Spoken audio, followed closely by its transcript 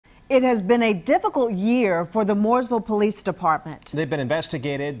It has been a difficult year for the Mooresville Police Department. They've been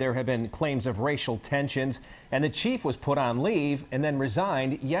investigated. There have been claims of racial tensions, and the chief was put on leave and then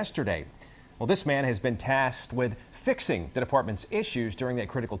resigned yesterday. Well, this man has been tasked with fixing the department's issues during that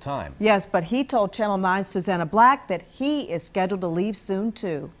critical time. Yes, but he told Channel 9's Susanna Black that he is scheduled to leave soon,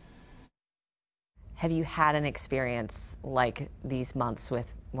 too. Have you had an experience like these months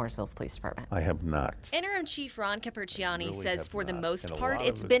with Mooresville's police department? I have not. Interim Chief Ron Caperciani Really says for the not. most And a part lot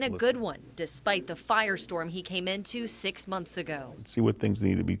it's of it, been a good one, despite the firestorm he came into 6 months ago. See what things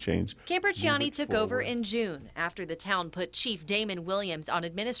need to be changed. Caperciani took over in June after the town put Chief Damon Williams on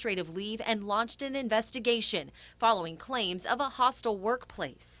administrative leave and launched an investigation following claims of a hostile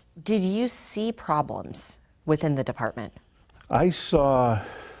workplace. Did you see problems within the department? I saw,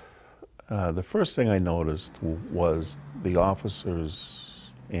 the first thing I noticed was the officers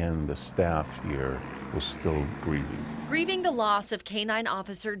and the staff here was still grieving. Grieving the loss of K-9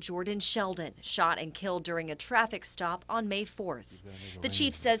 officer Jordan Sheldon, shot and killed during a traffic stop on May 4th. The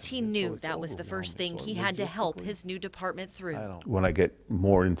chief says he knew that was the first thing he had to help his new department through. When I get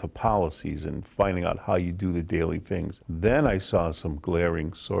more into policies and finding out how you do the daily things, then I saw some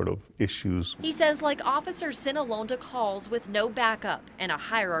glaring sort of issues. He says like officers sent alone to calls with no backup and a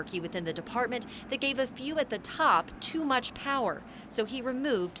hierarchy within the department that gave a few at the top too much power. So he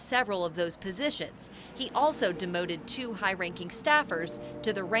removed several of those positions. He also demoted 2 high-ranking staffers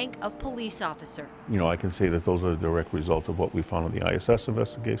to the rank of police officer. You know, I can say that those are a direct result of what we found in the ISS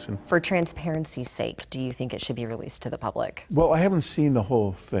investigation. For transparency's sake, do you think it should be released to the public? Well, I haven't seen the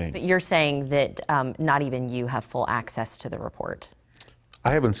whole thing. But you're saying that not even you have full access to the report.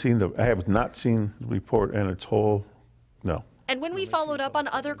 I have not seen the report in its whole, no. And when we followed up on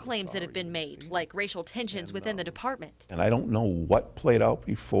other claims that have been made, like racial tensions within the department. And I don't know what played out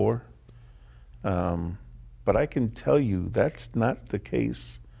before, but I can tell you that's not the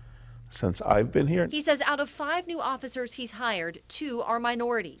case since I've been here. He says out of 5 new officers he's hired, 2 are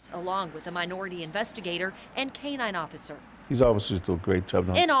minorities, along with a minority investigator and K-9 officer. These officers do a great job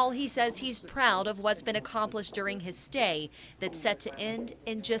now. In all, he says he's proud of what's been accomplished during his stay that's set to end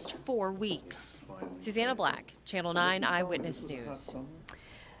in just 4 weeks. Susanna Black, Channel 9 Eyewitness News.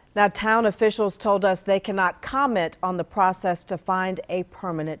 Now, town officials told us they cannot comment on the process to find a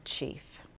permanent chief.